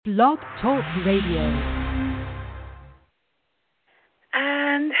Blog Talk Radio.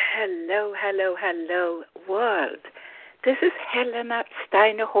 And hello, world. This is Helena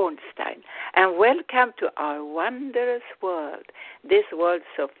Steiner Hornstein, and welcome to our wondrous world, this world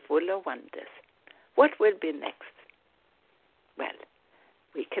so full of wonders. What will be next? Well,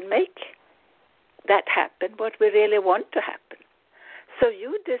 we can make that happen, what we really want to happen. So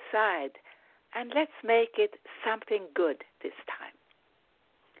you decide, and let's make it something good this time.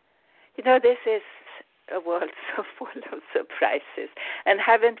 You know, this is a world so full of surprises, and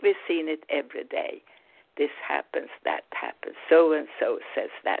haven't we seen it every day? This happens, that happens, so-and-so says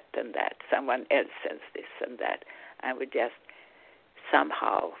that and that, someone else says this and that, and we just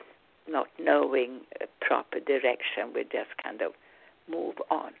somehow, not knowing a proper direction, we just kind of move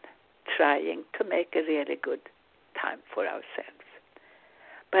on, trying to make a really good time for ourselves.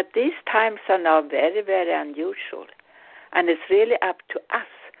 But these times are now very, very unusual, and it's really up to us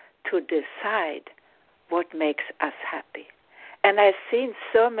to decide what makes us happy. And I've seen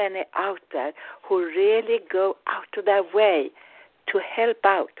so many out there who really go out of their way to help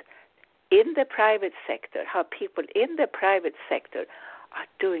out in the private sector, how people in the private sector are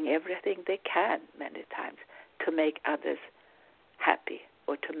doing everything they can many times to make others happy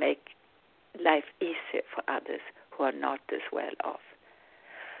or to make life easier for others who are not as well off.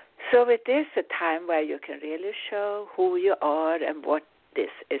 So it is a time where you can really show who you are and what this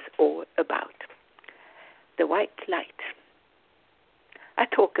is all about. The white light. I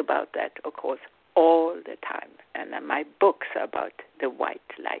talk about that, of course, all the time, and my books are about the white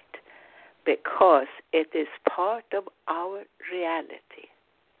light because it is part of our reality.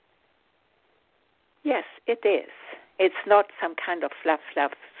 Yes, it is. It's not some kind of fluff,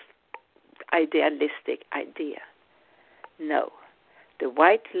 idealistic idea. No, the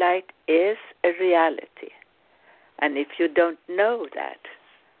white light is a reality. And if you don't know that,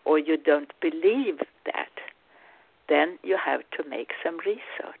 or you don't believe that, then you have to make some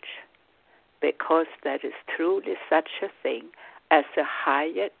research, because there is truly such a thing as a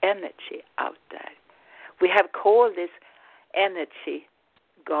higher energy out there. We have called this energy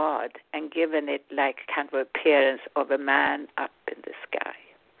God and given it like kind of appearance of a man up in the sky.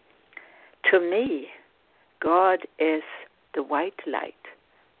 To me, God is the white light,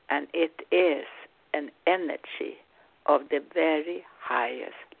 and it is an energy of the very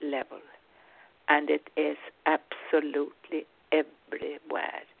highest level. And it is absolutely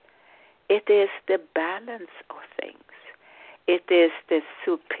everywhere. It is the balance of things. It is the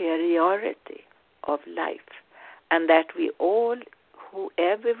superiority of life. And that we all,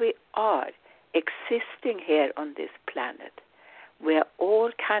 whoever we are, existing here on this planet, we are all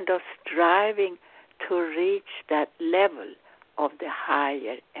kind of striving to reach that level of the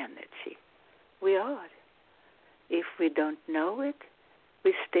higher energy. We are. If we don't know it,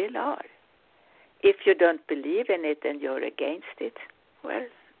 we still are. If you don't believe in it and you're against it, well,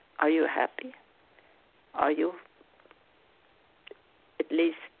 are you happy? Are you at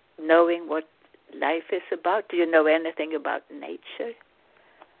least knowing what life is about? Do you know anything about nature?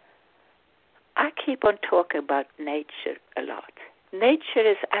 I keep on talking about nature a lot. Nature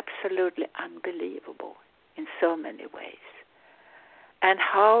is absolutely unbelievable in so many ways. And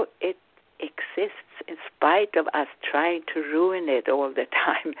how it exists in spite of us trying to ruin it all the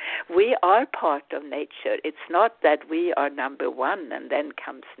time. We are part of nature. It's not that we are number one and then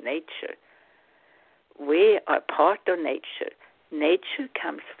comes nature. We are part of nature. Nature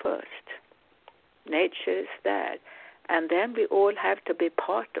comes first. Nature is there. And then we all have to be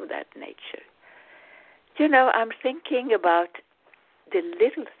part of that nature. You know, I'm thinking about the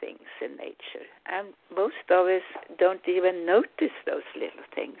little things in nature, and most of us don't even notice those little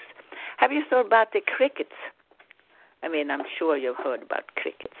things. Have you thought about the crickets? I mean, I'm sure you've heard about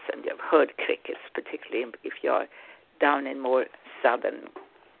crickets, and you've heard crickets, particularly if you're down in more southern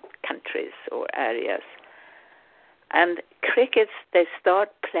countries or areas. And crickets, they start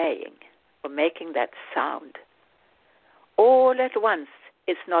playing or making that sound all at once.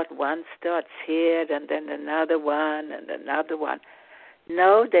 It's not one starts here and then another one and another one.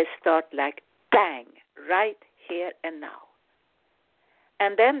 No, they start like bang, right here and now.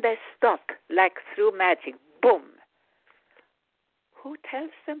 And then they stop like through magic, boom. Who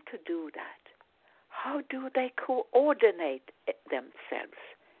tells them to do that? How do they coordinate themselves?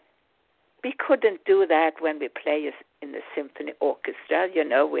 We couldn't do that when we play in the symphony orchestra. You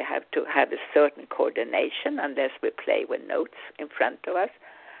know, we have to have a certain coordination unless we play with notes in front of us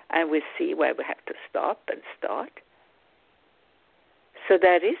and we see where we have to stop and start. So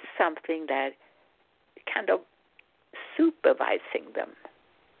there is something that kind of supervising them,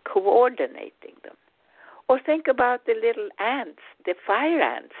 coordinating them. Or think about the little ants, the fire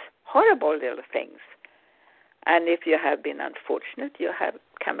ants, horrible little things. And if you have been unfortunate, you have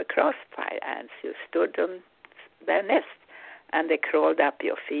come across fire ants. You stood on their nest, and they crawled up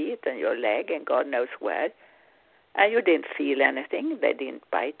your feet and your leg and God knows where. And you didn't feel anything. They didn't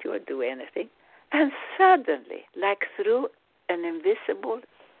bite you or do anything. And suddenly, like through an invisible,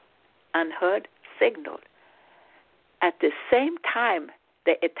 unheard signal, at the same time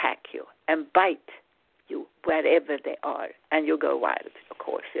they attack you and bite you wherever they are, and you go wild. Of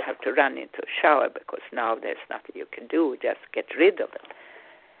course, you have to run into a shower because now there's nothing you can do, just get rid of them.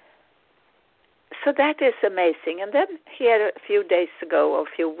 So that is amazing. And then here a few days ago, or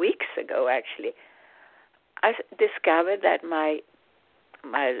a few weeks ago actually, I discovered that my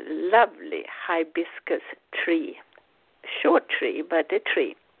lovely hibiscus tree, short tree, but a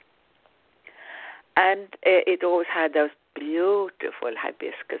tree, and it always had those beautiful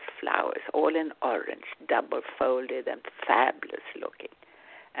hibiscus flowers, all in orange, double folded and fabulous looking.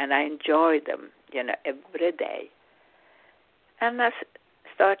 And I enjoyed them, every day. And I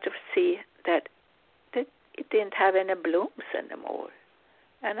started to see that it didn't have any blooms anymore.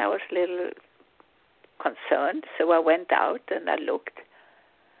 And I was a little concerned, so I went out and I looked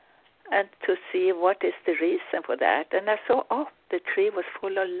and to see what is the reason for that. And I saw, the tree was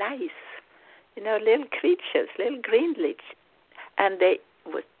full of lice. Little creatures, little green leaves, and they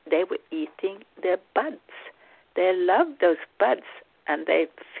were eating their buds. They loved those buds, and they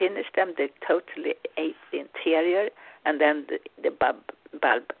finished them. They totally ate the interior, and then the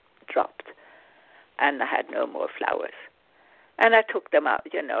bulb dropped, and I had no more flowers. And I took them out.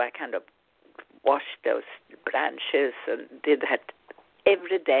 I kind of washed those branches and did that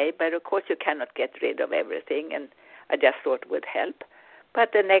every day. But of course, you cannot get rid of everything, and I just thought it would help.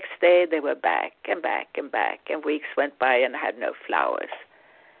 But the next day they were back and back and back, and weeks went by and I had no flowers.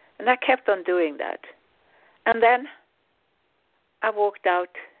 And I kept on doing that. And then I walked out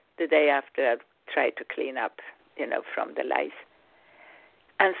the day after I tried to clean up, from the lice.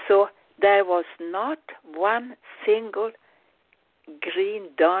 And so there was not one single green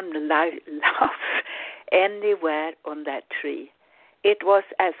dawn louse anywhere on that tree. It was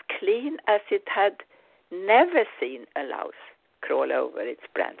as clean as it had never seen a louse crawl over its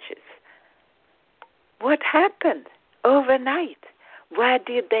branches. What happened overnight? Where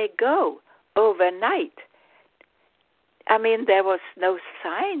did they go overnight? I mean, there was no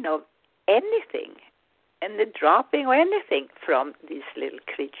sign of anything, any dropping or anything from these little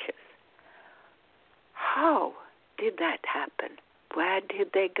creatures. How did that happen? Where did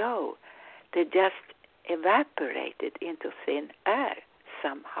they go? They just evaporated into thin air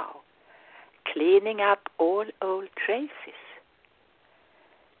somehow, cleaning up all old traces.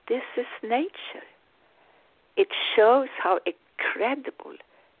 This is nature. It shows how incredible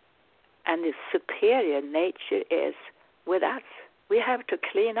and superior nature is with us. We have to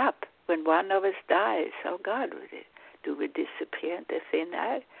clean up when one of us dies. Oh God, do we disappear into thin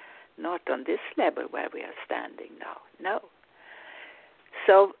air? Not on this level where we are standing now. No.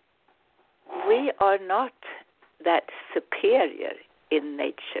 So we are not that superior in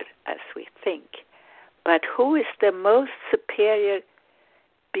nature as we think. But who is the most superior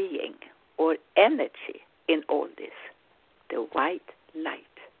being or energy in all this? The white light.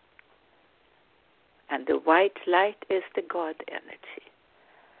 And the white light is the God energy.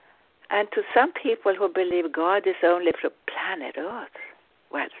 And to some people who believe God is only from planet Earth,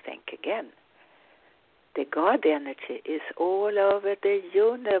 well, think again. The God energy is all over the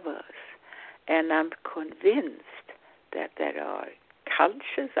universe. And I'm convinced that there are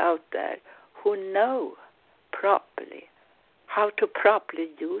cultures out there who know properly how to properly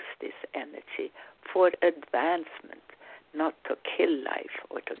use this energy for advancement, not to kill life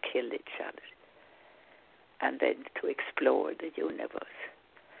or to kill each other, and then to explore the universe.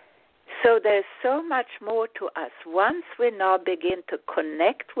 So there's so much more to us once we now begin to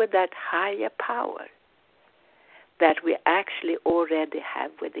connect with that higher power that we actually already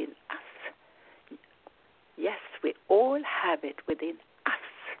have within us. Yes, we all have it within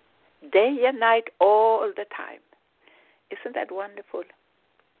us, day and night, all the time. Isn't that wonderful?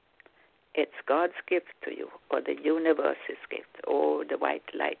 It's God's gift to you, or the universe's gift, or the white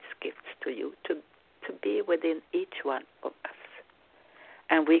light's gift to you, to be within each one of us.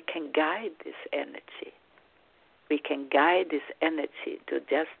 And we can guide this energy. We can guide this energy to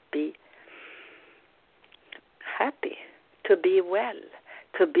just be happy, to be well,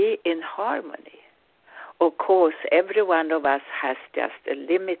 to be in harmony. Of course, every one of us has just a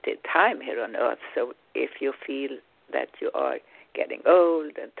limited time here on earth, so if you feel that you are getting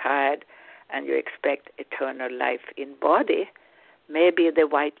old and tired and you expect eternal life in body, maybe the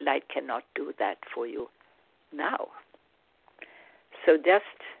white light cannot do that for you now. So just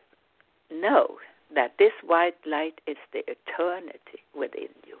know that this white light is the eternity within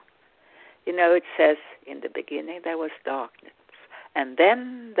you. You know, it says, in the beginning there was darkness, and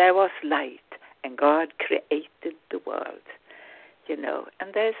then there was light, and God created the world. You know,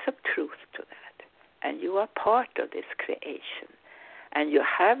 and there's some truth to that. And you are part of this creation. And you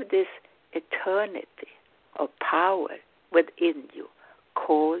have this eternity of power within you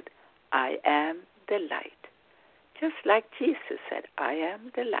called I am the light. Just like Jesus said, I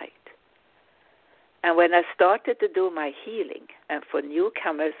am the light. And when I started to do my healing, and for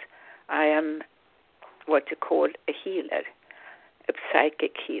newcomers, I am what you call a healer, a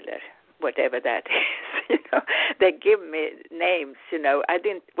psychic healer, whatever that is. You know, they give me names. You know,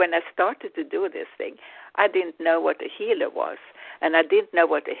 when I started to do this thing, I didn't know what a healer was, and I didn't know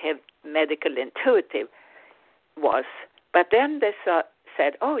what a medical intuitive was. But then they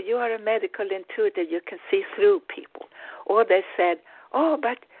said, "Oh, you are a medical intuitive. You can see through people." Or they said, "Oh,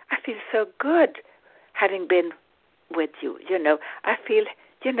 but I feel so good having been with you. You know, I feel,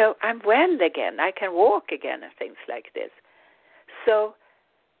 you know, I'm well again. I can walk again," and things like this. So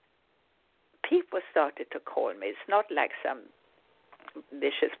people started to call me. It's not like some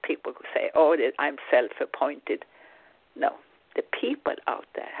vicious people who say, "Oh, I'm self-appointed." No, the people out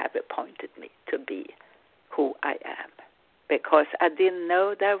there have appointed me to be who I am, because I didn't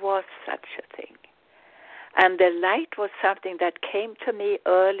know there was such a thing. And the light was something that came to me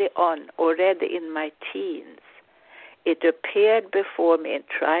early on, already in my teens. It appeared before me and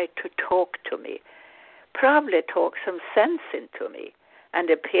tried to talk to me, probably talk some sense into me, and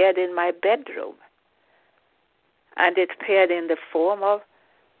appeared in my bedroom. And it appeared in the form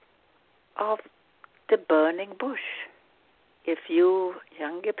of the burning bush. If you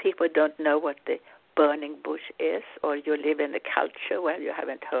younger people don't know what the burning bush is, or you live in a culture where you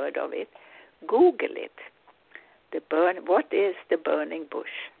haven't heard of it, Google it. What is the burning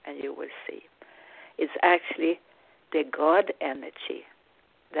bush? And you will see. It's actually the God energy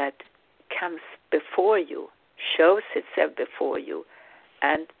that comes before you, shows itself before you,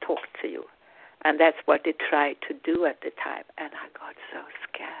 and talks to you. And that's what it tried to do at the time. And I got so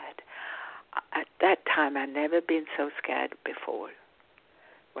scared. At that time, I'd never been so scared before.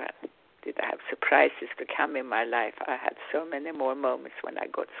 Well, did I have surprises to come in my life? I had so many more moments when I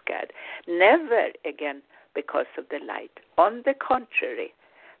got scared. Never again because of the light. On the contrary,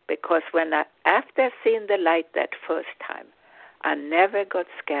 because after I seen the light that first time, I never got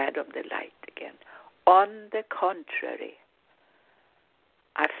scared of the light again. On the contrary,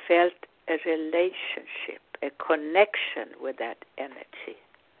 I felt a relationship, a connection with that energy.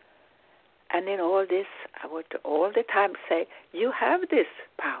 And in all this, I would all the time say, you have this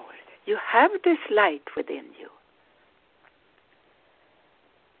power. You have this light within you.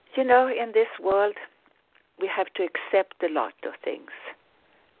 You know, in this world, we have to accept a lot of things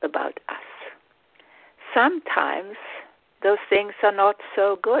about us. Sometimes those things are not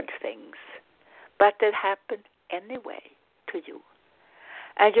so good things, but they happen anyway to you.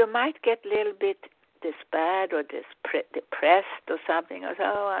 And you might get a little bit despaired or depressed or something, or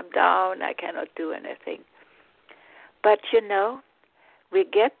 "Oh, I'm down, I cannot do anything." But you know, we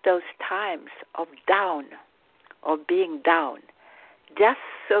get those times of down, of being down, just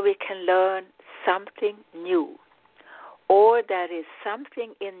so we can learn something new, or there is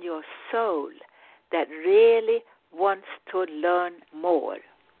something in your soul that really wants to learn more.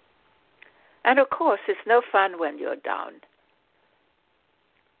 And of course, it's no fun when you're down.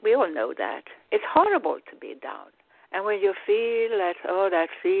 We all know that. It's horrible to be down. And when you feel that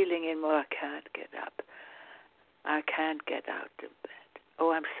feeling in more, I can't get up. I can't get out of bed.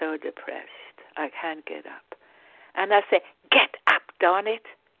 Oh, I'm so depressed. I can't get up. And I say, get up, darn it.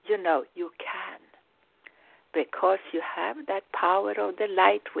 You know, you can. Because you have that power of the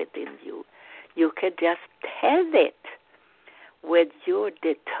light within you. You can just tell it with your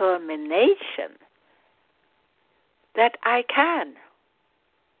determination that I can.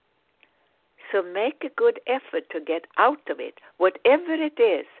 So make a good effort to get out of it, whatever it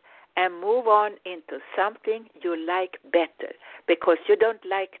is, and move on into something you like better, because you don't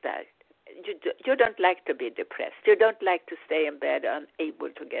like that. You don't like to be depressed. You don't like to stay in bed unable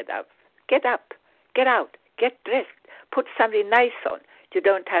to get up. Get up, get out, get dressed, put something nice on. You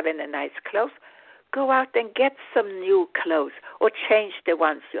don't have any nice clothes. Go out and get some new clothes or change the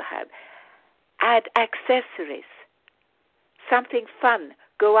ones you have. Add accessories, something fun.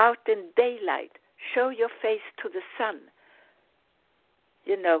 Go out in daylight. Show your face to the sun.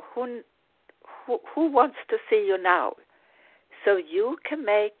 You know, who wants to see you now? So you can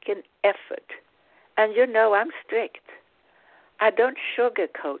make an effort. And you know, I'm strict. I don't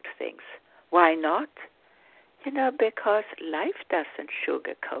sugarcoat things. Why not? Because life doesn't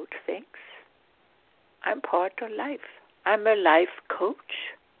sugarcoat things. I'm part of life. I'm a life coach.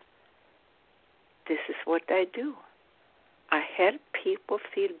 This is what I do. I help people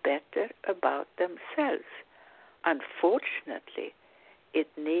feel better about themselves. Unfortunately, it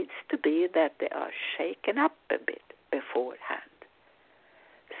needs to be that they are shaken up a bit beforehand.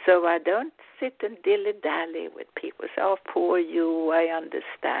 So I don't sit and dilly-dally with people. Say, oh, poor you, I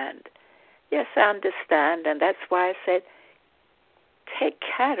understand. Yes, I understand, and that's why I said, take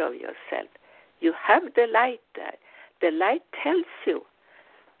care of yourself. You have the light there. The light tells you,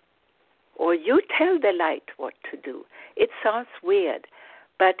 or you tell the light what to do. It sounds weird,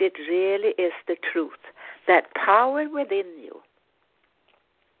 but it really is the truth. That power within you,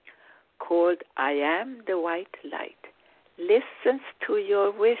 called I am the white light, listens to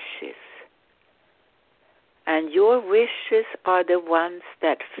your wishes. And your wishes are the ones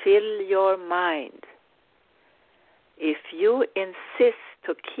that fill your mind. If you insist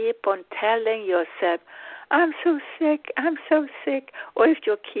to keep on telling yourself, I'm so sick, or if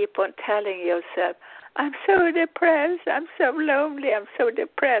you keep on telling yourself, I'm so depressed, I'm so lonely, I'm so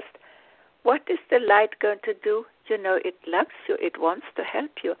depressed, what is the light going to do? It loves you, it wants to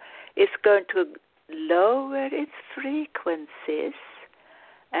help you. It's going to lower its frequencies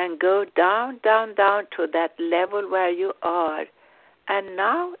and go down to that level where you are. And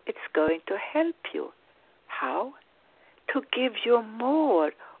now it's going to help you. How? To give you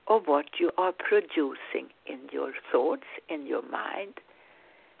more of what you are producing in your thoughts, in your mind,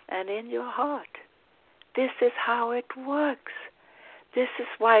 and in your heart. This is how it works. This is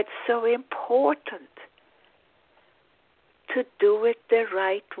why it's so important to do it the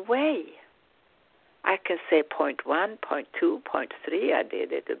right way. I can say point 1, point 2, point 3. I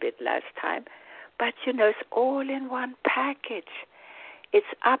did it a bit last time. But, it's all in one package. It's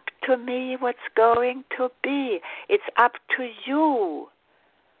up to me what's going to be. It's up to you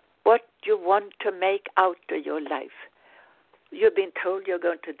what you want to make out of your life. You've been told you're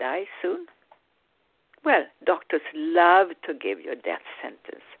going to die soon. Well, doctors love to give you a death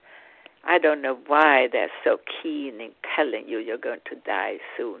sentence. I don't know why they're so keen in telling you you're going to die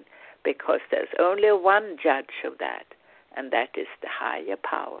soon, because there's only one judge of that, and that is the higher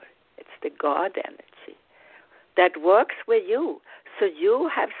power. It's the God energy that works with you, so you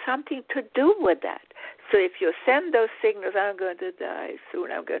have something to do with that. So if you send those signals, I'm going to die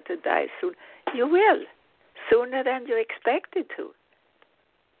soon, I'm going to die soon, you will, sooner than you expected to.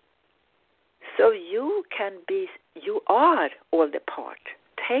 So you are all the part.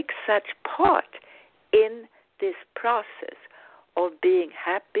 Take such part in this process of being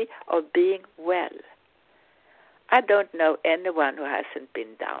happy, of being well. I don't know anyone who hasn't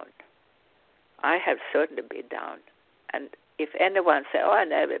been down. I have certainly been down. And if anyone says, oh, I've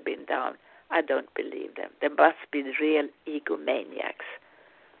never been down, I don't believe them. They must be real egomaniacs,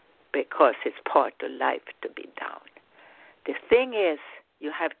 because it's part of life to be down. The thing is,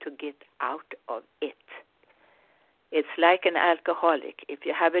 you have to get out of it. It's like an alcoholic. If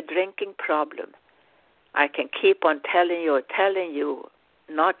you have a drinking problem, I can keep on telling you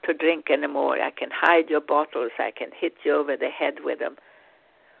not to drink anymore. I can hide your bottles. I can hit you over the head with them.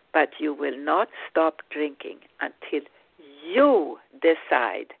 But you will not stop drinking until you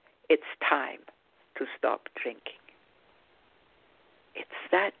decide it's time to stop drinking. It's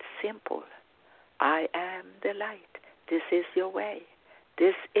that simple. I am the light. This is your way.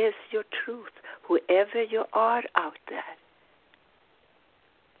 This is your truth, whoever you are out there.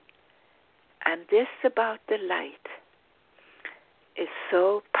 And this about the light is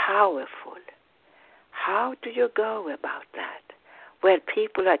so powerful. How do you go about that? Well,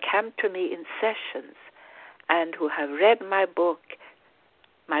 people that come to me in sessions and who have read my books,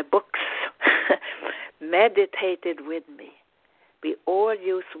 meditated with me, we all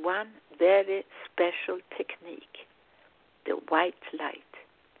use one very special technique, the white light,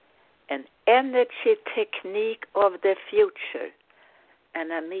 an energy technique of the future.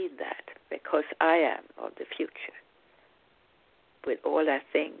 And I mean that because I am of the future with all I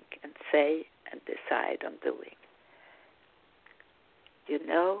think and say and decide on doing.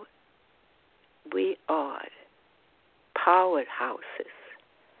 We are powerhouses,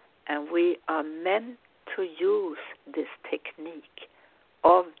 and we are meant to use this technique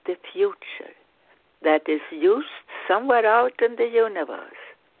of the future that is used somewhere out in the universe.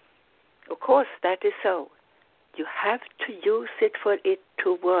 Of course, that is so. You have to use it for it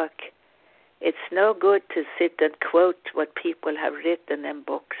to work. It's no good to sit and quote what people have written in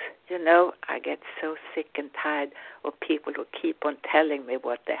books. I get so sick and tired of people who keep on telling me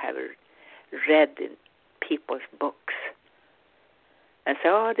what they have read in people's books. and say,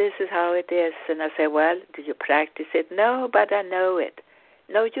 oh, this is how it is. And I say, well, do you practice it? No, but I know it.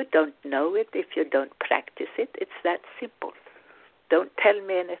 No, you don't know it if you don't practice it. It's that simple. Don't tell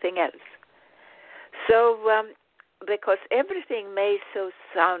me anything else. So, because everything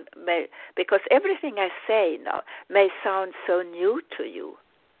because everything I say now may sound so new to you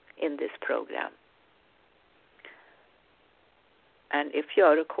in this program. And if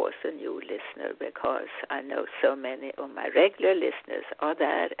you're, of course, a new listener, because I know so many of my regular listeners are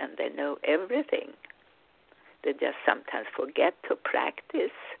there and they know everything. They just sometimes forget to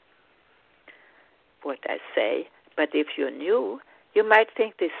practice what I say. But if you're new, you might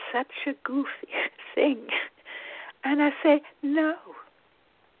think this is such a goofy thing. And I say, no.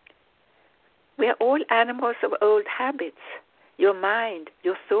 We are all animals of old habits. Your mind,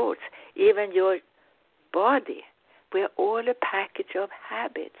 your thoughts, even your body. We're all a package of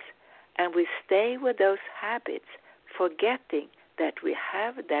habits, and we stay with those habits, forgetting that we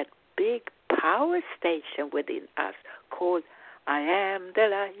have that big power station within us called I am the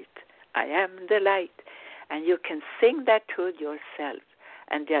light, I am the light. And you can sing that to yourself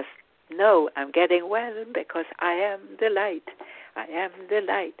and just know I'm getting well because I am the light, I am the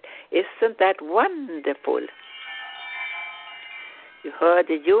light. Isn't that wonderful? You heard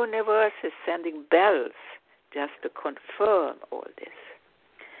the universe is sending bells just to confirm all this.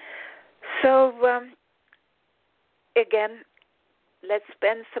 So, again, let's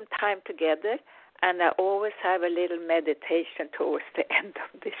spend some time together. And I always have a little meditation towards the end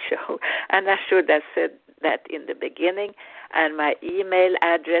of the show. And I should have said that in the beginning. And my email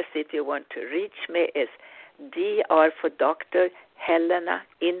address, if you want to reach me, is Dr. for Dr. Helena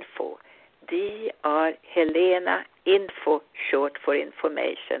Info. Dr. Helena Info, short for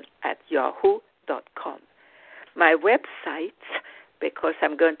information, at yahoo.com. My website, because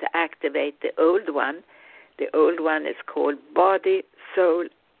I'm going to activate the old one is called Body Soul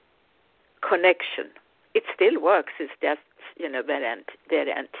Connection. It still works. It's just,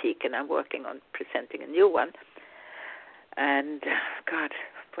 very antique, and I'm working on presenting a new one. And, God,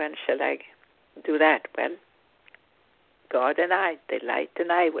 when shall I do that? Well, God and I, the light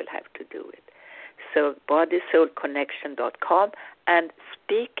and I will have to do it. So bodysoulconnection.com and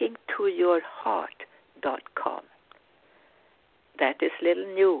speakingtoyourheart.com. That is a little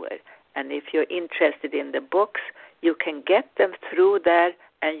newer. And if you're interested in the books, you can get them through there,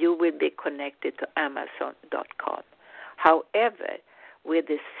 and you will be connected to Amazon.com. However, with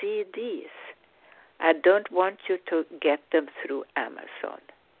the CDs, I don't want you to get them through Amazon.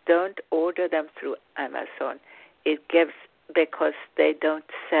 Don't order them through Amazon. Because they don't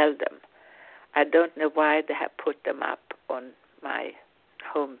sell them. I don't know why they have put them up on my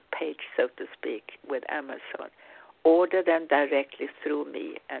home page, so to speak, with Amazon. Order them directly through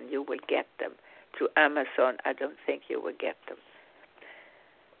me, and you will get them. Through Amazon, I don't think you will get them.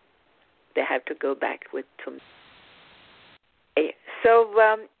 They have to go back to me. So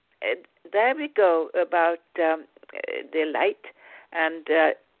there we go about the light, and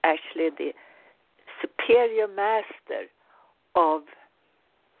actually the superior master of.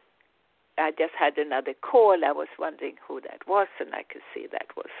 I just had another call. I was wondering who that was, and I could see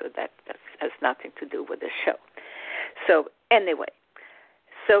that was. So that has nothing to do with the show. So anyway,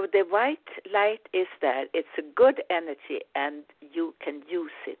 so the white light is there. It's a good energy, and you can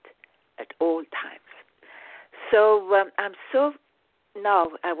use it at all times. So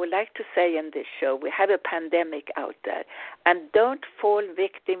now I would like to say in this show, we have a pandemic out there, and don't fall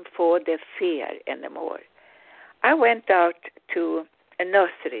victim for the fear anymore. I went out to a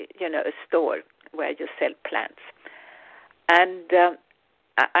nursery, a store where you sell plants. And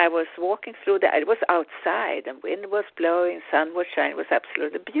I was walking through there. It was outside, and wind was blowing, sun was shining. It was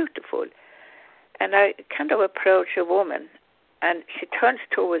absolutely beautiful. And I kind of approached a woman, and she turns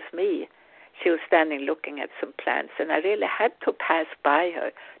towards me. She was standing looking at some plants, and I really had to pass by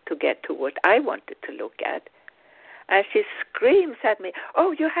her to get to what I wanted to look at. And she screams at me,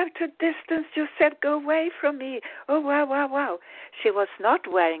 "Oh, you have to distance yourself, go away from me. Oh, wow, wow, wow." She was not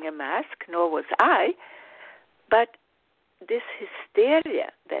wearing a mask, nor was I, but this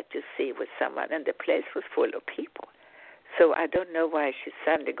hysteria that you see with someone, and the place was full of people. So I don't know why she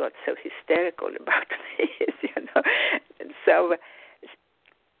suddenly got so hysterical about me, And so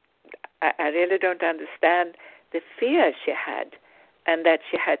I really don't understand the fear she had, and that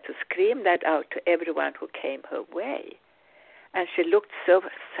she had to scream that out to everyone who came her way. And she looked so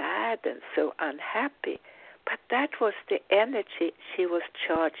sad and so unhappy. But that was the energy she was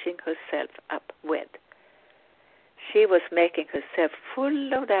charging herself up with. She was making herself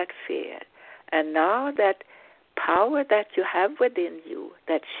full of that fear. And now that power that you have within you,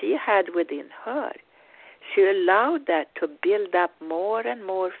 that she had within her, she allowed that to build up more and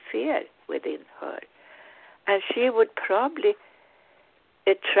more fear within her. And she would probably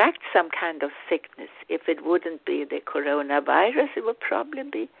attract some kind of sickness. If it wouldn't be the coronavirus, it would probably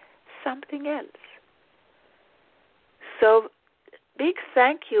be something else. So, big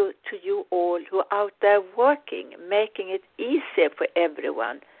thank you to you all who are out there working, making it easier for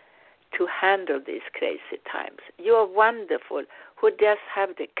everyone to handle these crazy times. You are wonderful who just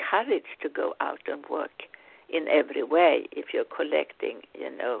have the courage to go out and work in every way. If you're collecting,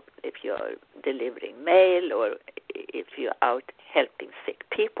 if you're delivering mail or if you're out helping sick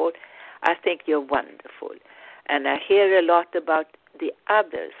people, I think you're wonderful. And I hear a lot about the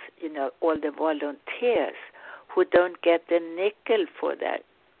others, all the volunteers who don't get a nickel for their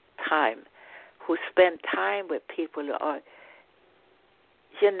time, who spend time with people who are,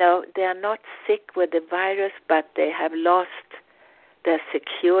 they are not sick with the virus, but they have lost their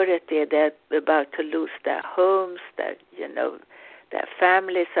security. They're about to lose their homes. Their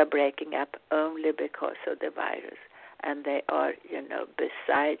families are breaking up only because of the virus. And they are,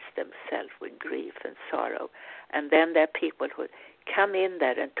 besides themselves with grief and sorrow. And then there are people who come in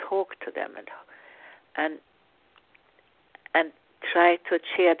there and talk to them and try to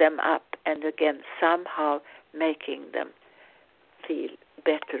cheer them up, and again somehow making them feel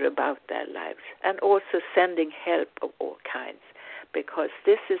better about their lives, and also sending help of all kinds, because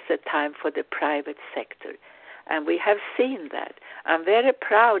this is a time for the private sector, and we have seen that. I'm very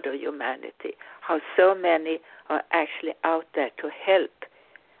proud of humanity, how so many are actually out there to help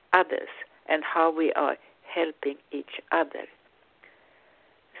others, and how we are helping each other.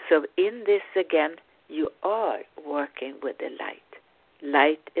 So in this again, you are working with the light.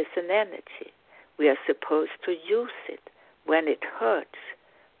 Light is an energy. We are supposed to use it when it hurts,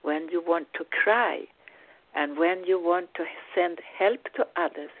 when you want to cry, and when you want to send help to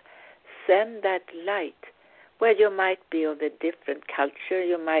others. Send that light. Where you might be of a different culture,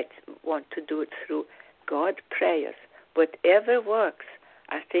 you might want to do it through God prayers. Whatever works,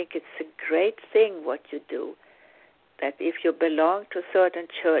 I think it's a great thing what you do, that if you belong to certain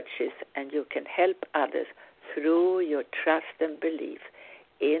churches and you can help others through your trust and belief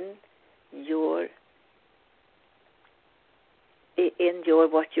in your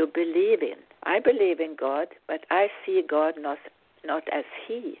what you believe in. I believe in God, but I see God not as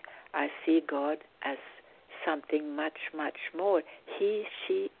He. I see God as something much, much more. He,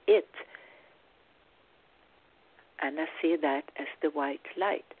 she, it. And I see that as the white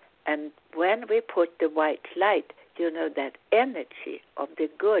light. And when we put the white light, that energy of the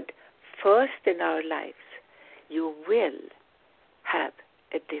good first in our lives, you will have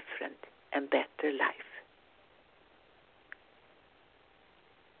a different and better life.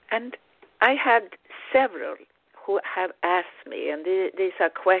 And I had several who have asked me, and these are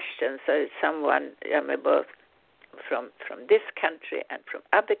questions, someone both from this country and from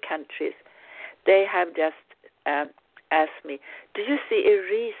other countries, they have just asked me, do you see a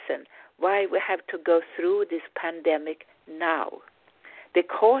reason why we have to go through this pandemic now? The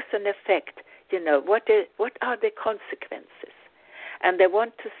cause and effect, what are the consequences? And they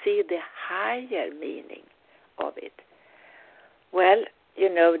want to see the higher meaning of it. Well,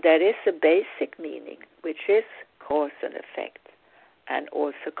 there is a basic meaning, which is cause and effect, and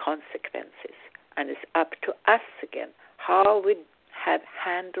also consequences. And it's up to us again how we have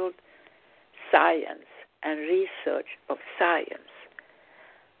handled science and research of science.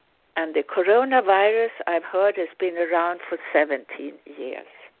 And the coronavirus, I've heard, has been around for 17 years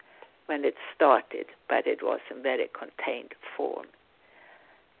when it started, but it was in very contained form,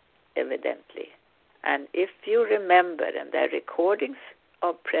 evidently. And if you remember, and there are recordings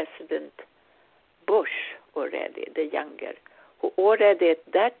of President Bush already, the younger, who already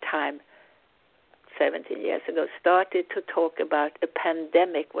at that time, 17 years ago, started to talk about a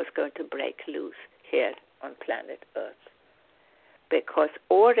pandemic was going to break loose here on planet Earth. Because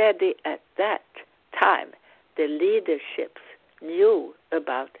already at that time, the leaderships knew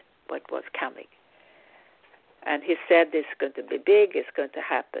about what was coming. And he said this is going to be big, it's going to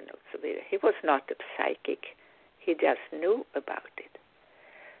happen. He was not a psychic. He just knew about it.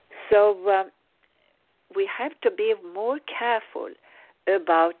 So we have to be more careful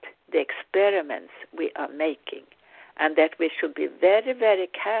about the experiments we are making, and that we should be very, very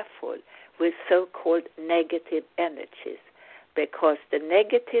careful with so-called negative energies, because the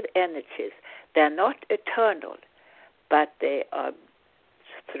negative energies, they're not eternal, but they are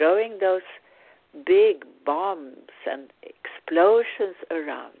throwing those big bombs and explosions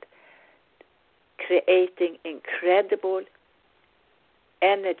around, creating incredible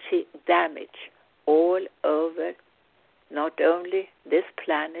energy damage all over, not only this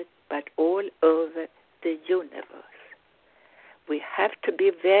planet, but all over the universe. We have to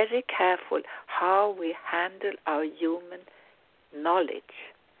be very careful how we handle our human knowledge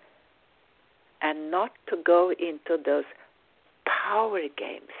and not to go into those power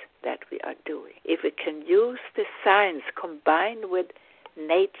games that we are doing. If we can use the science combined with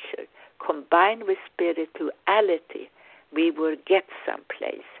nature, combined with spirituality, we will get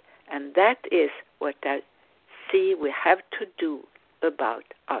someplace. And that is what I see we have to do about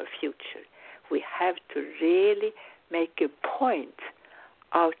our future. We have to really make a point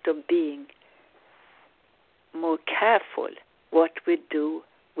out of being more careful what we do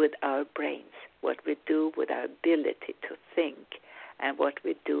with our brains, what we do with our ability to think, and what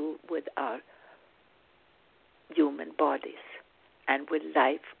we do with our human bodies and with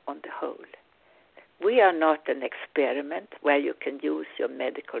life on the whole. We are not an experiment where you can use your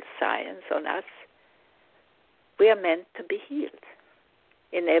medical science on us. We are meant to be healed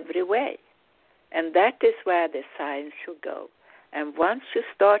in every way. And that is where the science should go. And once you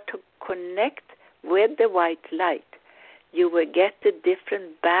start to connect with the white light, you will get a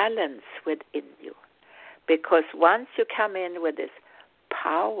different balance within you. Because once you come in with this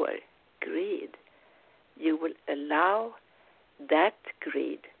power, greed, you will allow that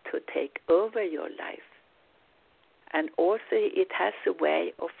greed to take over your life. And also it has a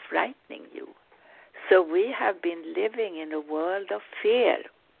way of frightening you. So we have been living in a world of fear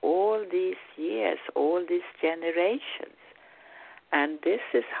all these years, all these generations. And this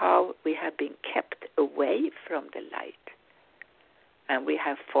is how we have been kept away from the light. And we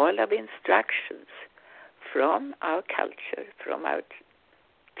have followed instructions from our culture, from our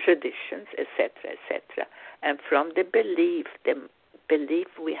traditions, etc., etc., and from the belief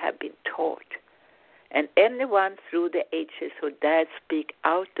we have been taught. And anyone through the ages who dared speak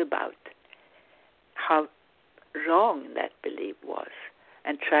out about how wrong that belief was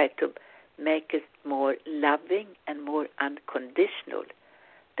and try to make it more loving and more unconditional,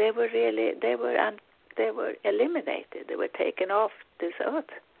 they were eliminated. They were taken off this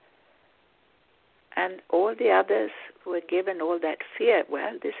earth. And all the others were given all that fear.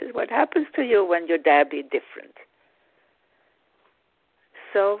 Well, this is what happens to you when you dare be different.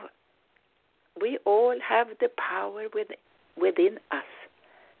 So we all have the power within us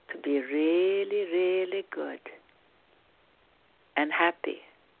to be really, really good and happy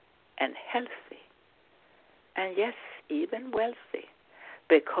and healthy and, yes, even wealthy.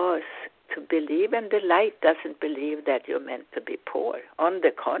 Because to believe in the light doesn't believe that you're meant to be poor. On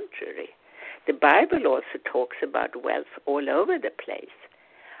the contrary, the Bible also talks about wealth all over the place.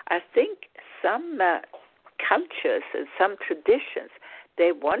 I think some cultures and some traditions,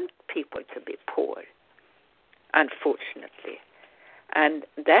 they want people to be poor, unfortunately. And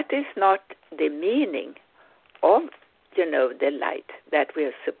that is not the meaning of, the light, that we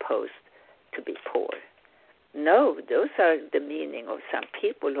are supposed to be poor. No, those are the meaning of some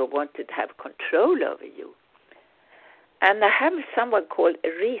people who wanted to have control over you. And I have someone called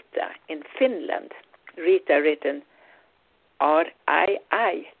Rita in Finland. Rita written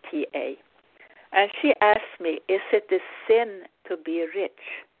R-I-I-T-A. And she asked me, is it a sin to be rich?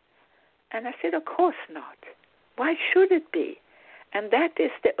 And I said, of course not. Why should it be? And that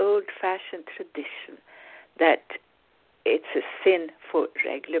is the old-fashioned tradition that it's a sin for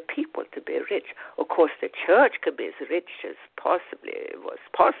regular people to be rich. Of course, the church could be as rich as possibly it was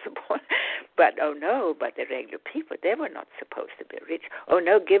possible. But the regular people, they were not supposed to be rich. Oh,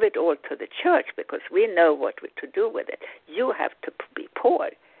 no, give it all to the church because we know what to do with it. You have to be poor.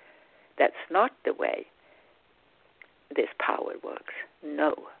 That's not the way this power works.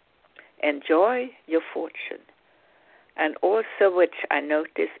 No. Enjoy your fortune. And also, which I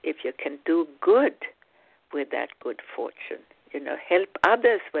notice, if you can do good with that good fortune, help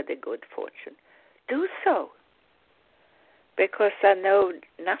others with the good fortune, do so. Because I know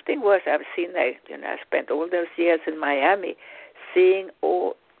nothing worse. I've seen that, I spent all those years in Miami seeing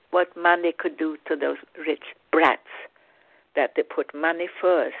what money could do to those rich brats, that they put money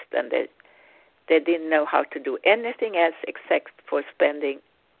first and they didn't know how to do anything else except for spending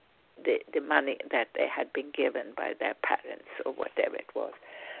the money that they had been given by their parents or whatever it was.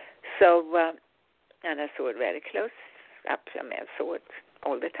 So, and I saw it very close up. I saw it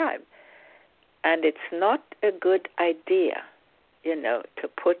all the time. And it's not a good idea, to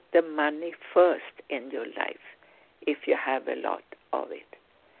put the money first in your life if you have a lot of it.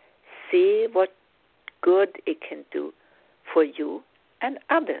 See what good it can do for you and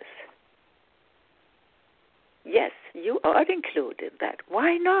others. Yes, you are included in that.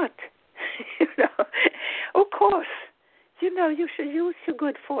 Why not? Of course. You should use your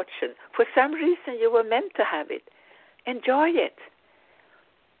good fortune. For some reason, you were meant to have it. Enjoy it.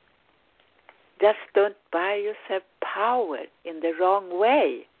 Just don't buy yourself power in the wrong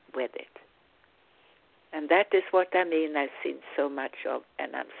way with it. And that is what I mean I've seen so much of,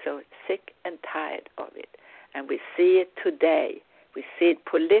 and I'm so sick and tired of it. And we see it today. We see it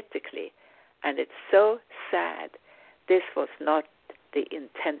politically, and it's so sad. This was not the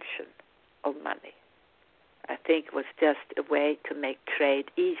intention of money. I think it was just a way to make trade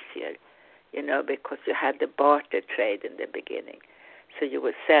easier, because you had the barter trade in the beginning. So you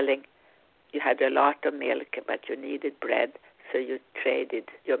were selling, you had a lot of milk, but you needed bread, so you traded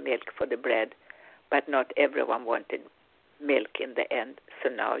your milk for the bread. But not everyone wanted milk in the end, so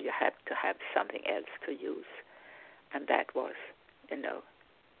now you have to have something else to use. And that was,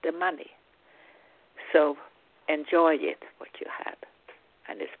 the money. So enjoy it, what you have.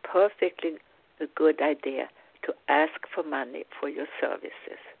 And it's perfectly a good idea to ask for money for your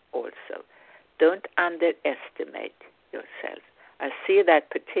services also. Don't underestimate yourself. I see that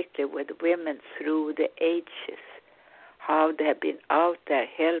particularly with women through the ages, how they have been out there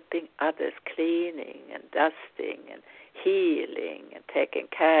helping others, cleaning and dusting and healing and taking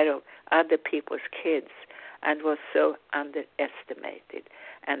care of other people's kids, and was so underestimated.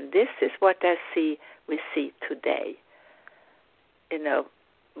 And this is what we see today.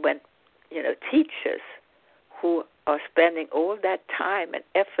 When teachers who are spending all that time and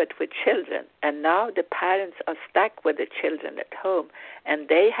effort with children, and now the parents are stuck with the children at home, and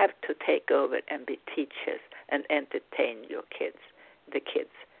they have to take over and be teachers and entertain the kids.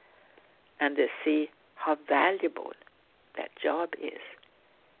 And they see how valuable that job is,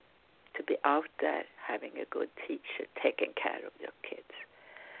 to be out there having a good teacher taking care of your kids.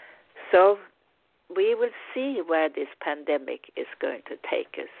 So we will see where this pandemic is going to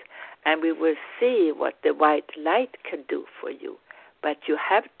take us, and we will see what the white light can do for you. But you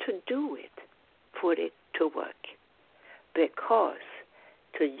have to do it for it to work, because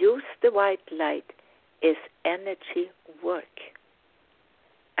to use the white light is energy work,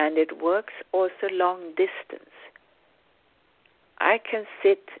 and it works also long distance. I can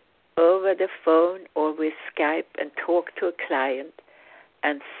sit over the phone or with Skype and talk to a client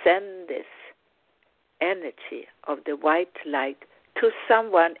and send this energy of the white light to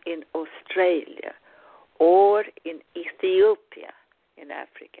someone in Australia or in Ethiopia in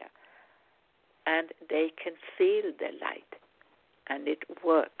Africa, and they can feel the light, and it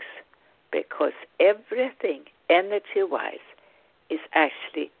works, because everything energy-wise is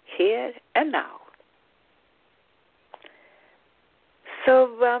actually here and now. So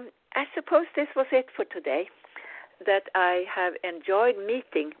I suppose this was it for today, that I have enjoyed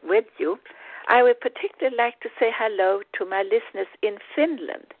meeting with you. I would particularly like to say hello to my listeners in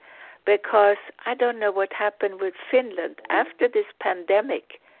Finland, because I don't know what happened with Finland after this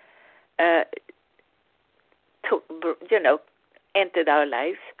pandemic entered our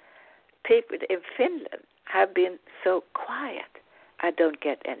lives. People in Finland have been so quiet. I don't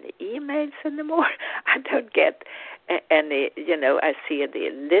get any emails anymore. I don't get any, I see the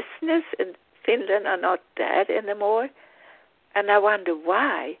listeners in Finland are not there anymore. And I wonder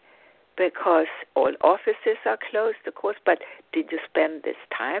why. Because all offices are closed, of course, but did you spend this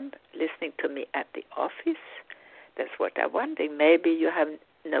time listening to me at the office? That's what I'm wondering. Maybe you have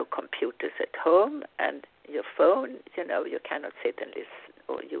no computers at home, and your phone, you cannot sit and listen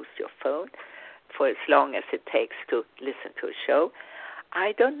or use your phone for as long as it takes to listen to a show.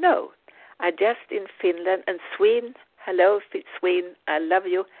 I don't know. I just in Finland and Sweden. Hello, Sweden. I love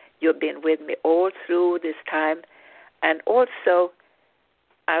you. You've been with me all through this time. And also,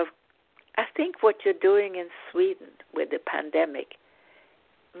 I think what you're doing in Sweden with the pandemic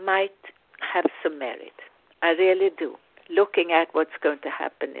might have some merit. I really do. Looking at what's going to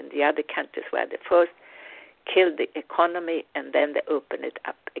happen in the other countries where they first killed the economy and then they open it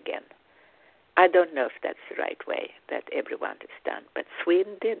up again. I don't know if that's the right way that everyone has done, but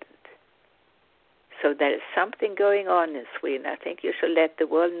Sweden didn't. So there is something going on in Sweden. I think you should let the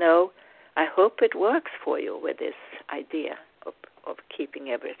world know. I hope it works for you with this idea of keeping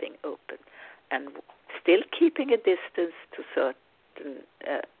everything open and still keeping a distance to certain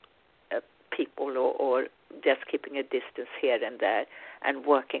people or just keeping a distance here and there and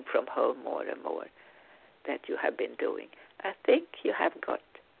working from home more and more that you have been doing. I think you have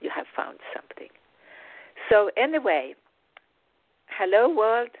found something. So anyway, hello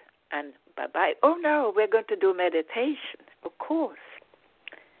world and bye-bye. Oh no, we're going to do meditation, of course.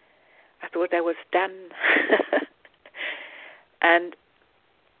 I thought I was done. And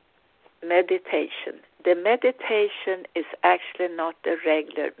meditation. The meditation is actually not a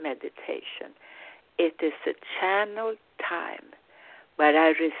regular meditation. It is a channel time where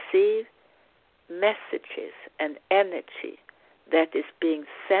I receive messages and energy that is being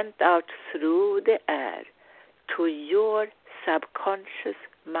sent out through the air to your subconscious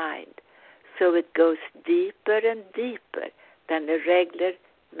mind, so it goes deeper and deeper than a regular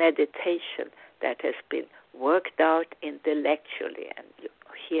meditation that has been worked out intellectually, and you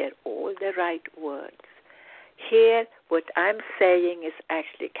hear all the right words. Here, what I'm saying is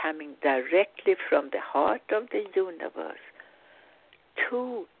actually coming directly from the heart of the universe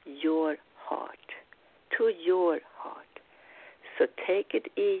to your heart, to your heart. So take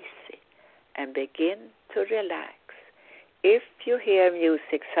it easy and begin to relax. If you hear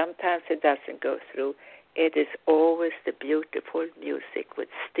music, sometimes it doesn't go through. It is always the beautiful music with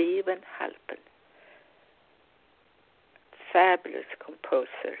Stephen Halpern. Fabulous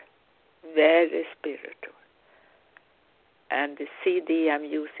composer, very spiritual. And the CD I'm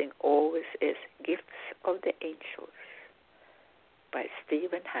using always is Gifts of the Angels by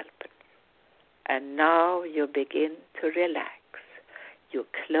Stephen Halpern. And now you begin to relax. You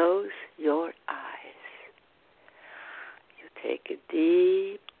close your eyes. You take a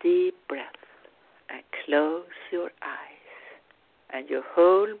deep, deep breath and close your eyes. And your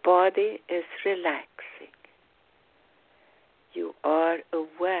whole body is relaxing. You are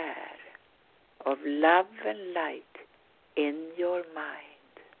aware of love and light in your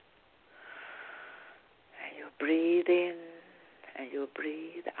mind. And you breathe in and you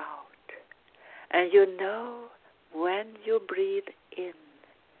breathe out. And you know when you breathe in,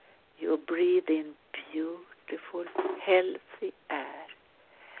 you breathe in beautiful, healthy air.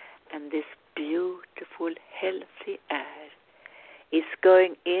 And this beautiful, healthy air is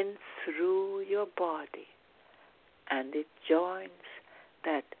going in through your body. And it joins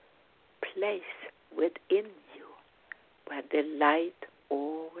that place within you where the light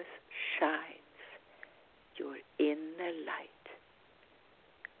always shines, your inner light.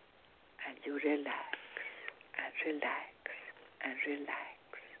 And you relax and relax and relax.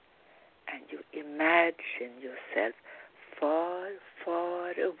 And you imagine yourself far,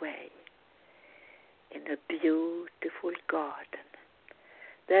 far away in a beautiful garden.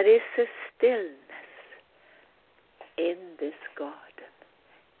 There is a stillness in this garden.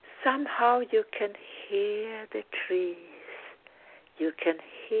 Somehow you can hear the trees. You can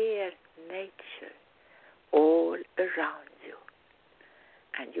hear nature all around you.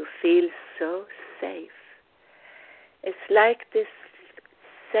 And you feel so safe. It's like this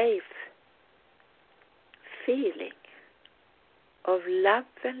safe feeling of love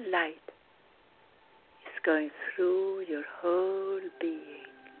and light is going through your whole being,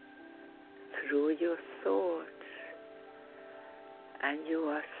 through your thoughts, and you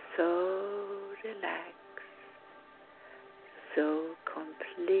are so relaxed, so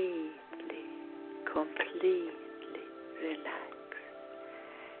completely relaxed.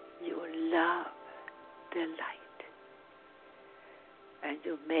 You love the light. And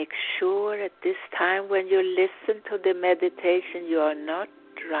you make sure at this time when you listen to the meditation, you are not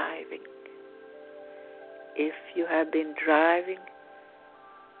driving. If you have been driving,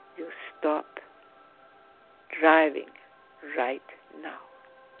 you stop driving right now.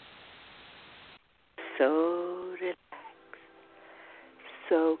 So relaxed,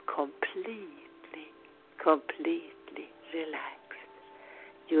 so completely relaxed.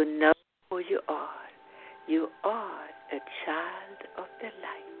 You know who you are. You are a child of the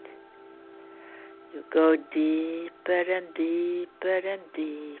light. You go deeper and deeper and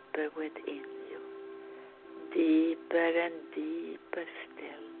deeper within you. Deeper and deeper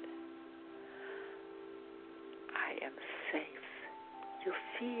still. I am safe. You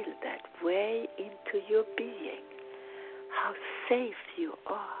feel that way into your being, how safe you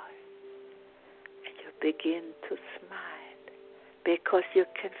are. And you begin to smile because you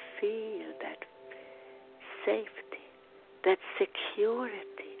can feel that safety, that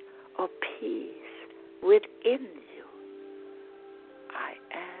security or peace within you. I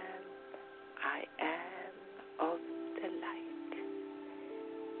am of the light.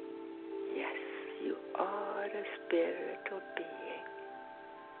 Yes, you are a spiritual being.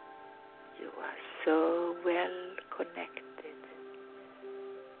 You are so well connected,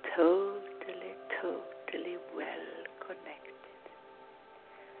 totally well connected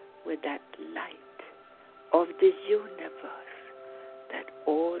with that light of the universe that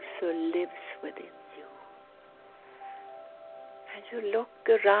also lives within you. And you look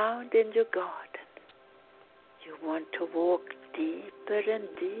around in your garden. You want to walk deeper and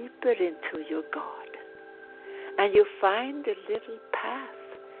deeper into your garden. And you find a little path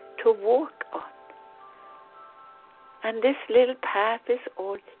to walk on. And this little path is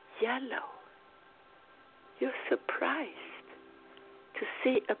all yellow. You're surprised to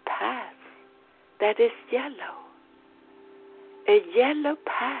see a path that is yellow. A yellow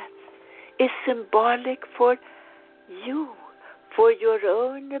path is symbolic for you, for your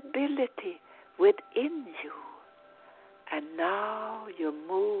own ability within you. And now you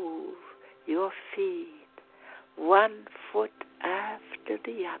move your feet one foot after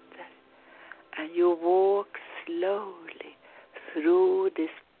the other, and you walk slowly through this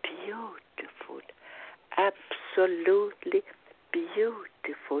beautiful, absolutely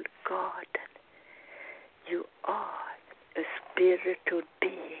beautiful garden. You are a spiritual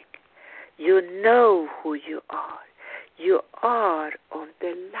being. You know who you are. You are of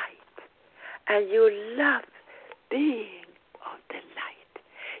the light, and you love being of the light.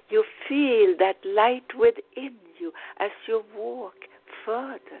 You feel that light within you as you walk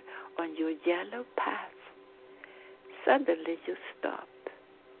further on your yellow path. Suddenly you stop,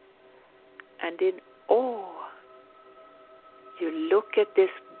 and in awe you look at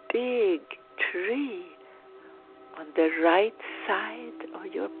this big tree on the right side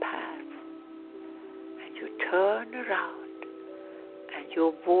of your path, and you turn around and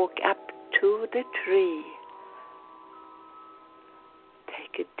you walk up to the tree.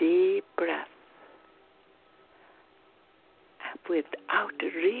 Take a deep breath, and without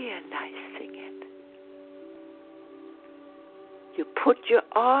realizing it, you put your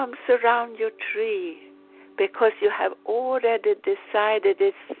arms around your tree because you have already decided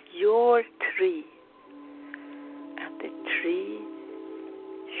it's your tree. And the tree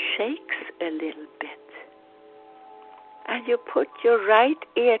shakes a little bit. And you put your right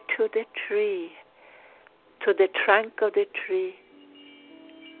ear to the tree, to the trunk of the tree.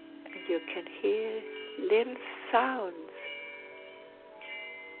 And you can hear little sounds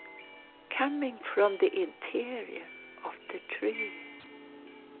coming from the interior of the tree.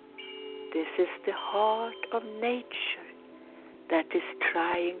 This is the heart of nature that is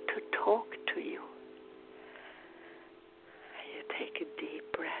trying to talk to you. And you take a deep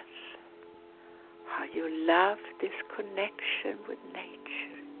breath. How you love this connection with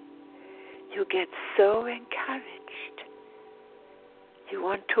nature. You get so encouraged. You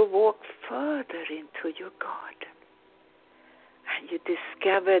want to walk further into your garden. And you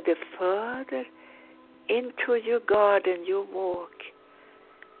discover the further into your garden you walk,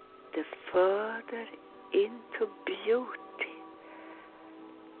 the further into beauty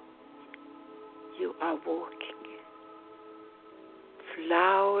you are walking.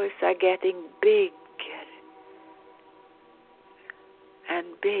 Flowers are getting bigger and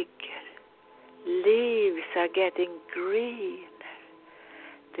bigger. Leaves are getting greener.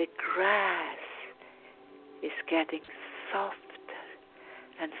 The grass is getting softer.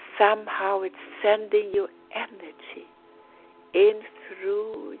 And somehow it's sending you energy in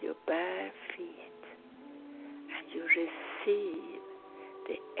through your bare feet. And you receive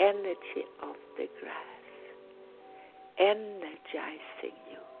the energy of the grass, energizing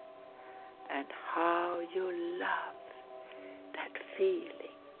you. And how you love that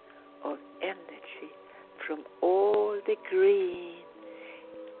feeling of energy from all the green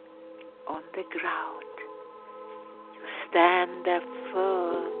on the ground. You stand there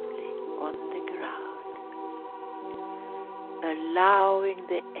firmly on the ground, allowing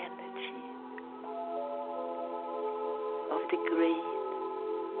the energy of the green,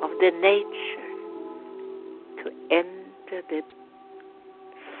 of the nature to enter the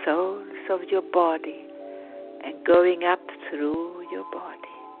soles of your body and going up through your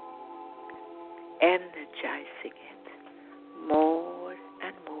body, energizing it more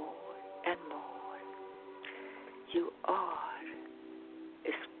and more and more. You are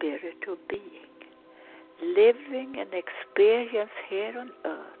a spiritual being, living an experience here on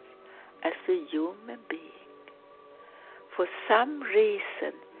earth as a human being. For some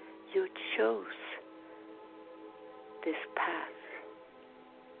reason, you chose this path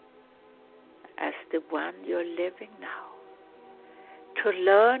as the one you're living now, to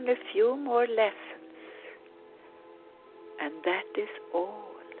learn a few more lessons, and that is all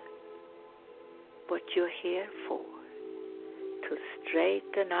what you're here for, to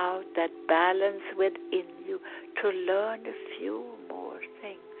straighten out that balance within you, to learn a few more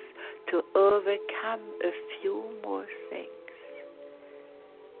things, to overcome a few more things.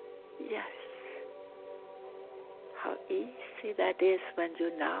 Yes, how easy that is when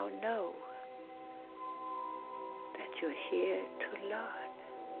you now know that you're here to learn.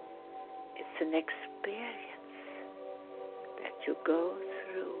 It's an experience that you go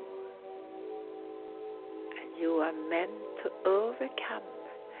through, and you are meant to overcome,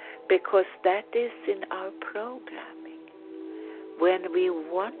 because that is in our programming. When we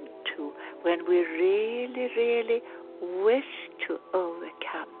want to, when we really, really wish to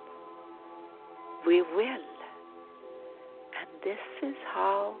overcome, we will. And this is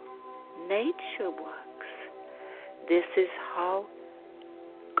how nature works. This is how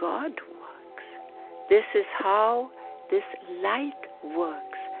God works. This is how this light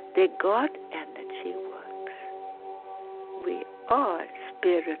works. The God energy works. We are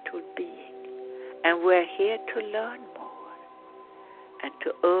spiritual beings, and we're here to learn more and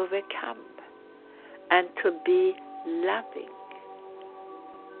to overcome and to be loving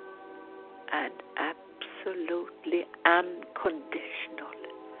and absolutely unconditional.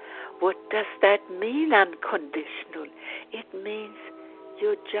 What does that mean, unconditional? It means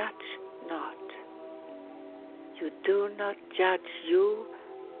you judge not. You do not judge you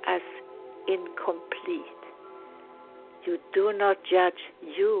as incomplete. You do not judge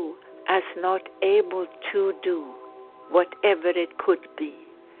you as not able to do whatever it could be.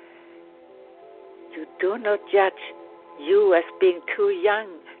 You do not judge you as being too young,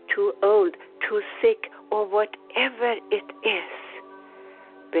 too old, too sick, or whatever it is.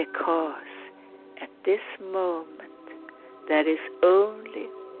 Because at this moment, there is only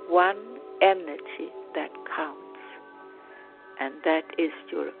one energy that counts. And that is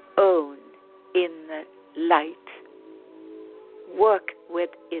your own inner light. Work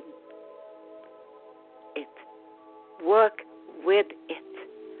within it. Work with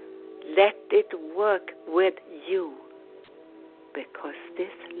it. Let it work with you. Because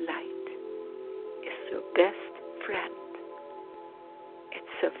this light is your best friend.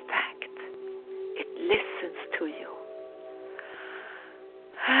 It's a fact. It listens to you.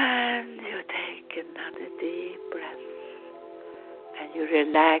 And you take another deep breath. And you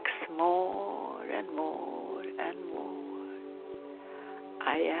relax more and more and more.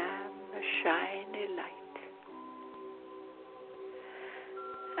 I am a shiny light.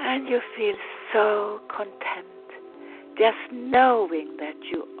 And you feel so content just knowing that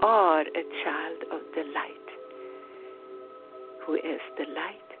you are a child of the light. Who is the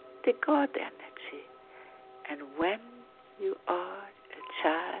light? The God energy. And when you are a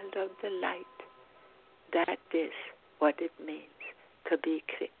child of the light, that is what it means to be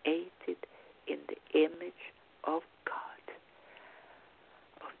created in the image of God,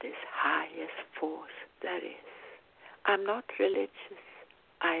 of this highest force there is. I'm not religious.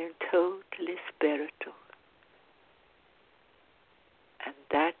 I am totally spiritual. And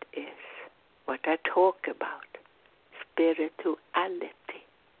that is what I talk about, spirituality,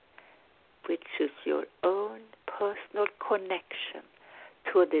 which is your own personal connection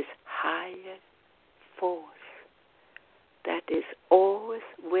to this higher force that is always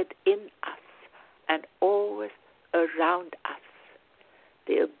within us and always around us.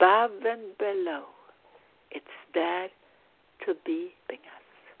 The above and below, it's there to be with us.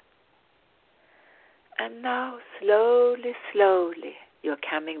 And now, slowly, slowly, you're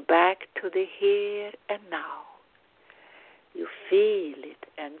coming back to the here and now. You feel it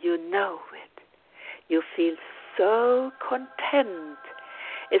and you know it. You feel so content.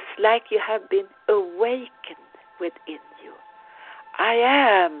 It's like you have been awakened within you. I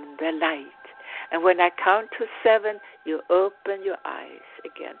am the light. And when I count to 7, you open your eyes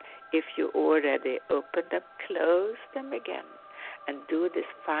again. If you already opened them, close them again. And do this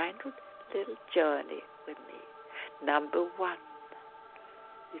final little journey with me. Number 1,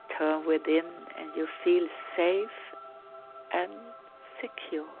 you turn within and you feel safe and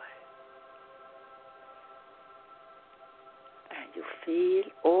secure. And you feel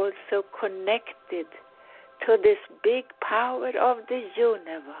also connected to this big power of the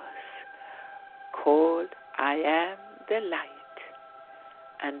universe called I am the light.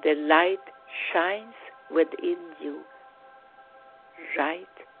 And the light shines within you right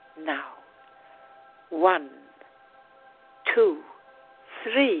now. 1, 2,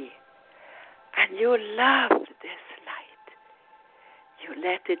 3. And you love this light. You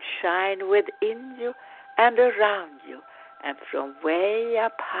let it shine within you and around you and from way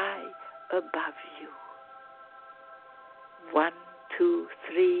up high above you. 1, 2,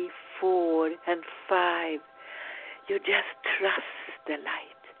 3, 4, and 5. You just trust the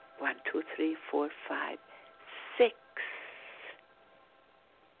light. 1, 2, 3, 4, 5, 6.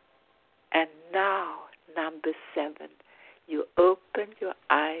 And now, number 7, you open your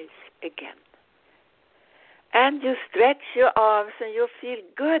eyes again. And you stretch your arms and you feel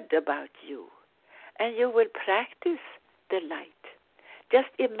good about you. And you will practice the light. Just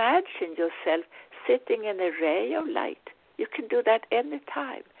imagine yourself sitting in a ray of light. You can do that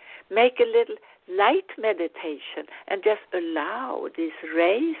anytime. Make a little light meditation and just allow these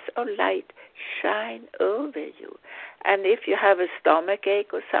rays of light shine over you. And if you have a stomach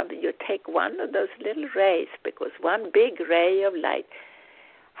ache or something, you take one of those little rays, because one big ray of light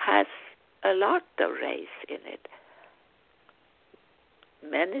has a lot of rays in it.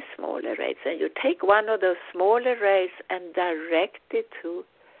 many smaller rays. And you take one of those smaller rays and direct it to,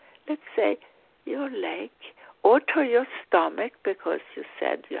 let's say, your leg or to your stomach, because you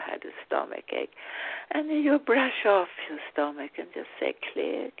said you had a stomach ache. And then you brush off your stomach and just say,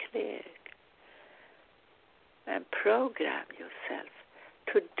 clear, clear. And program yourself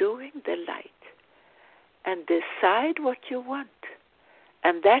to doing the light. And decide what you want.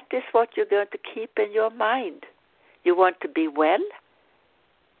 And that is what you're going to keep in your mind. You want to be well?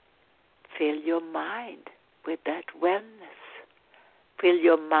 Fill your mind with that wellness. Fill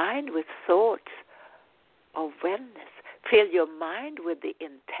your mind with thoughts of wellness. Fill your mind with the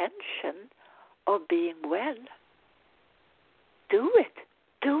intention of being well. Do it.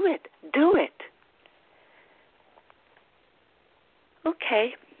 Do it. Do it.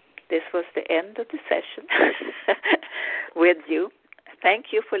 Okay. This was the end of the session with you. Thank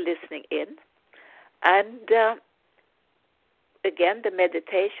you for listening in. And again, the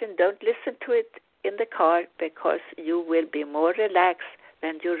meditation, don't listen to it in the car, because you will be more relaxed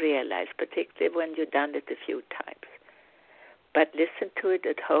than you realize, particularly when you've done it a few times. But listen to it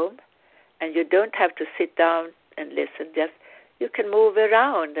at home, and you don't have to sit down and listen. Just you can move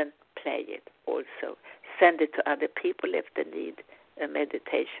around and play it also. Send it to other people if they need a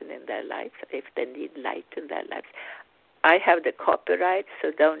meditation in their lives, if they need light in their lives. I have the copyright,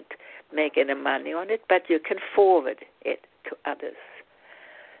 so don't make any money on it, but you can forward it to others.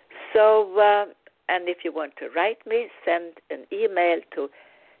 So, and if you want to write me, send an email to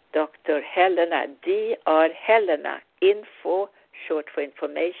Dr. Helena, Dr. Helena, info, short for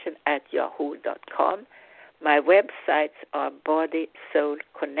information, @yahoo.com. My websites are Body Soul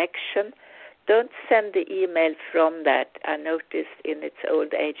Connection. Don't send the email from that. I noticed in its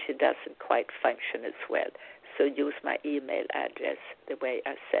old age it doesn't quite function as well. So use my email address the way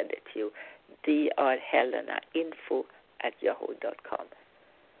I said it to you, Dr. Helena, info @yahoo.com.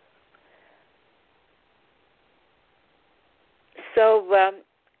 So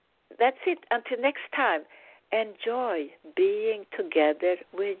that's it. Until next time, enjoy being together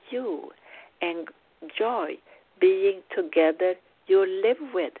with you. Enjoy being together you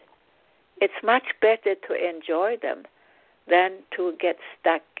live with. It's much better to enjoy them than to get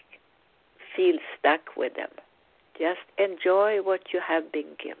stuck, feel stuck with them. Just enjoy what you have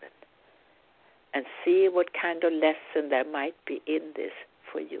been given and see what kind of lesson there might be in this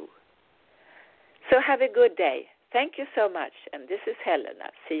for you. So have a good day. Thank you so much. And this is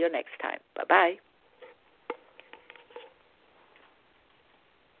Helena. See you next time. Bye-bye.